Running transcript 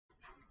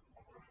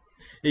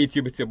Hey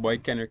YouTube, it's your boy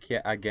Kendrick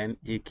here again,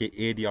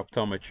 aka the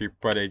Optometry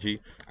Prodigy.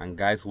 And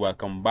guys,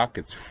 welcome back.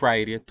 It's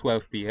Friday,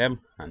 12 p.m.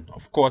 And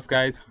of course,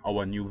 guys,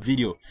 our new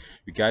video.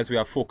 We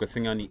are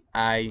focusing on the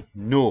eye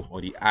know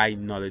or the eye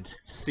knowledge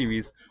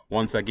series.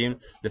 Once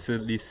again, this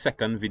is the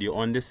second video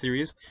on this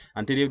series.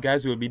 And today,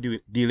 guys, we'll be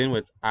dealing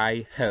with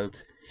eye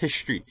health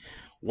history.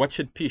 What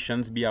should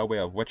patients be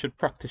aware of? What should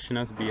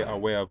practitioners be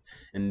aware of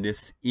in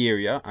this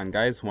area? And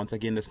guys, once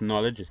again, this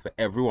knowledge is for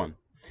everyone,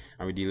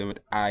 and we're dealing with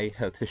eye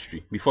health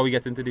history. Before we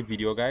get into the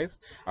video, guys,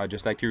 I'd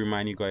just like to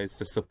remind you guys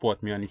to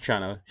support me on the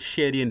channel,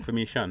 share the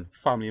information,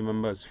 family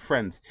members,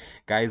 friends.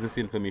 Guys, this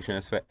information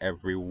is for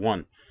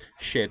everyone.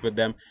 Share it with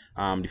them.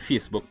 The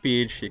Facebook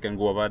page, you can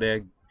go over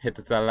there, hit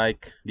it a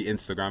like. The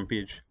Instagram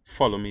page,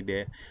 follow me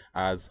there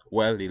as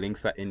well. The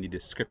links are in the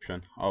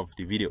description of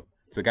the video.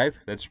 So guys,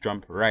 let's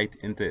jump right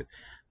into it.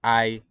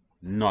 Eye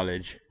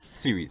knowledge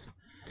series.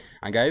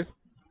 And guys,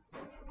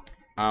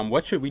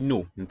 what should we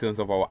know in terms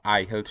of our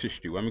eye health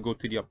history when we go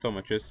to the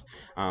optometrist?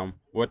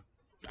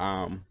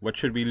 What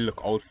should we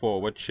look out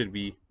for? What should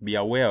we be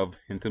aware of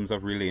in terms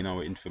of relaying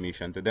our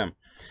information to them?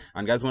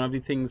 And guys, one of the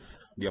things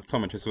the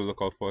optometrist will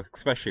look out for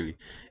especially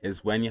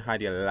is when you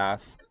had your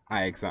last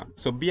eye exam.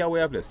 So be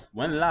aware of this.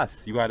 When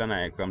last you had an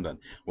eye exam done?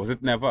 Was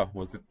it never?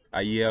 Was it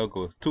a year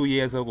ago, 2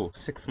 years ago,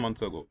 6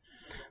 months ago?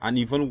 And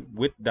even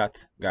with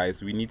that,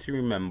 guys, we need to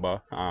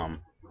remember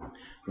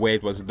where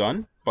it was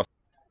done.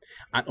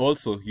 And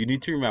also, you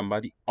need to remember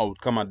the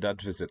outcome of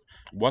that visit.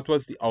 What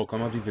was the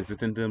outcome of the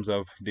visit in terms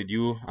of, did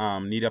you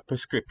need a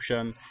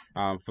prescription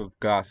for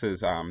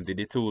glasses? Did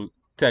they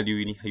tell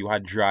you you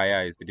had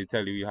dry eyes? Did they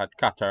tell you you had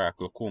cataract,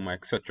 glaucoma,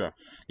 etc.?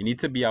 You need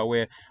to be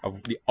aware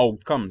of the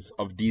outcomes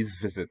of these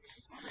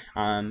visits.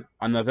 And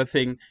another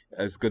thing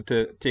is good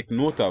to take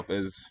note of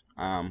is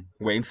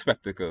wearing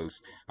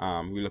spectacles.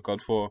 We look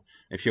out for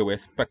if you wear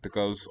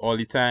spectacles all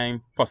the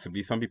time.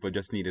 Possibly some people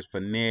just need it for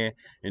near,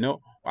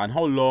 and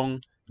how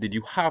long did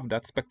you have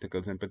that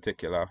spectacles in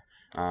particular?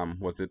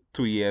 Was it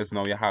 2 years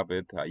now you have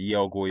it? A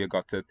year ago you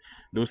got it?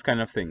 Those kind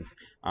of things.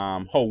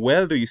 How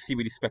well do you see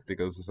with the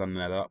spectacles is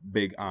another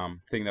big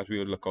thing that we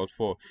would look out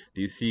for.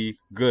 Do you see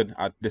good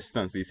at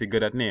distance? Do you see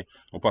good at near?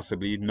 Or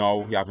possibly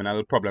now you're having a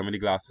little problem with the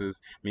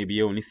glasses. Maybe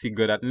you only see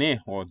good at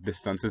near, or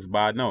distance is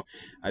bad now.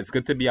 It's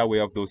good to be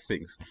aware of those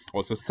things.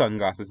 Also,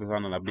 sunglasses is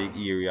another big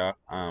area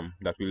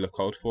that we look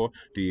out for.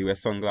 Do you wear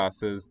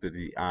sunglasses? Do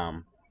the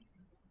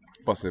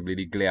possibly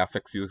the glare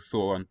affects you,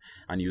 so on,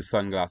 and use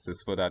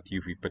sunglasses for that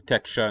UV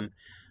protection.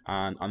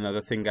 And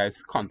another thing,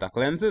 guys, contact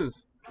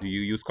lenses. Do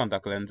you use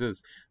contact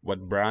lenses?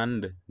 What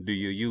brand do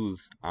you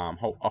use?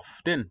 How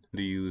often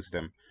do you use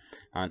them?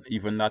 And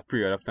even that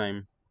period of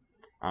time,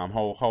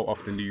 how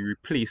often do you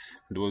replace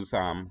those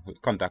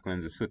contact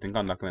lenses? Certain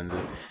contact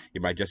lenses,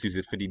 you might just use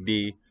it for the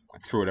day,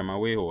 throw them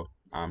away, or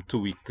 2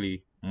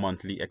 weekly,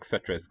 monthly,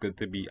 etc. It's good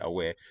to be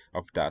aware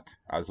of that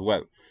as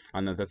well.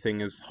 Another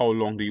thing is, how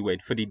long do you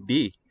wait for the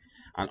day?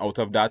 And out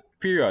of that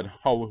period,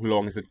 how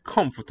long is it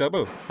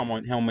comfortable?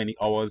 How many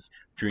hours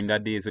during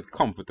that day is it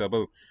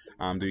comfortable?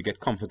 Do you get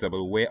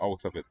comfortable way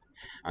out of it?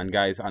 And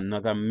guys,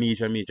 another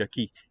major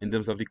key in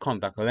terms of the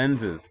contact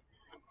lenses,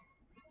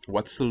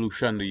 what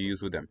solution do you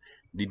use with them?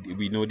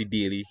 We know the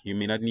daily, you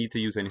may not need to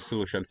use any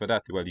solution for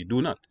that. Well, you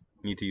do not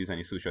need to use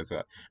any solutions for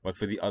that. But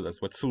for the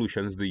others, what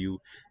solutions do you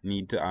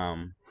need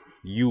to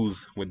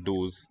use with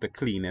those to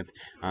clean it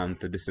and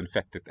to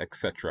disinfect it,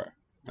 etc.?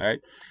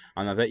 Right?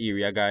 Another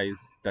area, guys,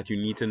 that you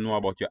need to know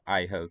about your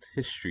eye health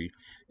history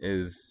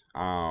is,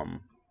 have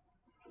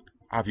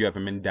you ever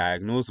been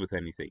diagnosed with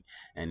anything?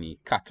 Any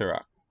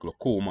cataract,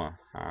 glaucoma,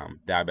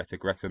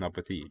 diabetic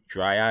retinopathy,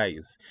 dry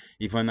eyes,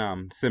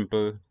 even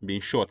simple being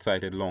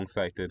short-sighted,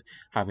 long-sighted,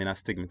 having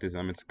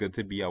astigmatism. It's good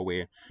to be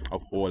aware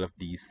of all of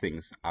these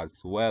things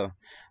as well.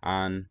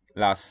 And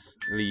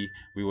lastly,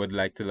 we would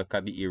like to look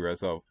at the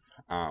areas of,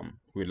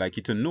 we'd like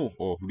you to know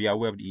or be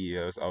aware of the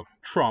areas of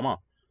trauma.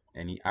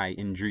 Any eye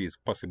injuries,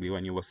 possibly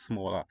when you were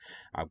smaller,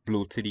 a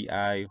blow to the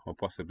eye, or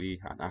possibly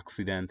an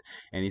accident,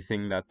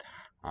 anything that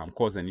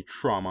cause any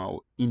trauma or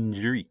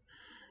injury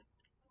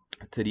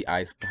to the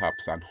eyes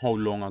perhaps, and how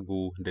long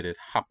ago did it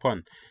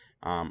happen,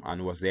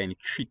 and was there any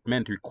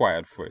treatment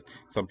required for it?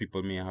 Some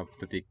people may have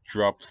to take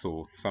drops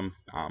or some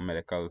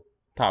medical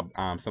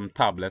some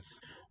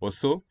tablets or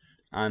so,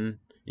 and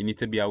you need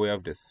to be aware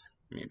of this.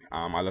 Maybe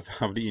a lot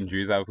of the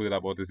injuries I've heard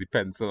about is the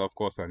pencil, of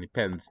course, and the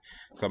pens,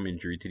 some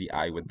injury to the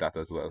eye with that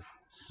as well.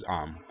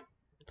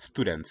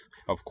 Students,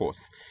 of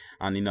course.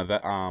 And another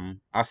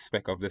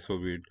aspect of this what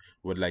we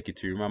would like you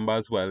to remember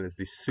as well is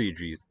the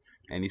surgeries.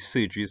 Any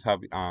surgeries have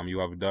you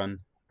have done,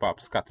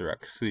 perhaps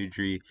cataract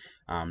surgery,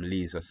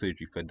 laser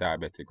surgery for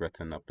diabetic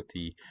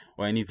retinopathy,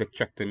 or any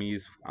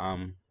vitrectomies,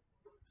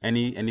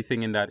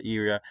 anything in that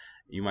area,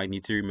 you might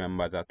need to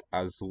remember that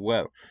as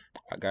well.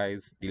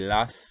 Guys, the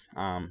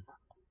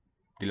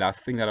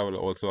last thing that I would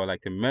also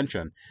like to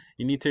mention,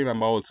 you need to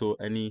remember also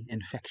any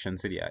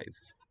infections to the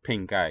eyes,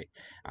 pink eye,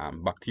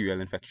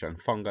 bacterial infection,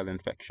 fungal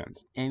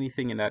infections,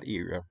 anything in that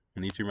area,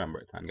 you need to remember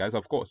it. And guys,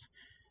 of course,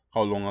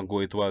 how long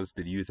ago it was,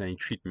 did you use any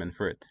treatment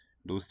for it?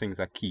 Those things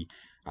are key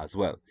as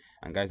well.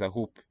 And guys, I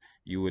hope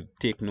you would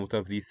take note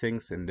of these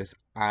things in this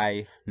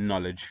eye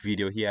knowledge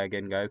video here.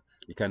 Again, guys,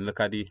 you can look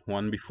at the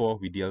one before.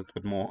 We dealt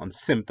with more on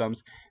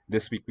symptoms.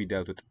 This week we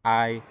dealt with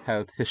eye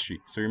health history.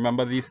 So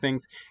remember these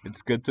things.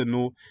 It's good to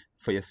know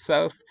for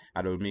yourself,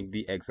 and it will make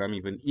the exam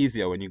even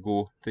easier when you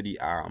go to the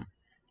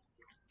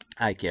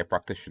eye care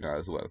practitioner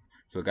as well.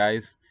 So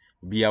guys,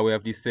 be aware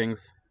of these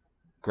things.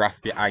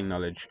 Grasp your eye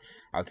knowledge.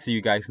 I'll see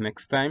you guys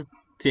next time.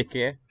 Take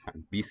care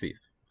and be safe.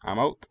 I'm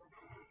out.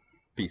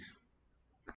 Peace.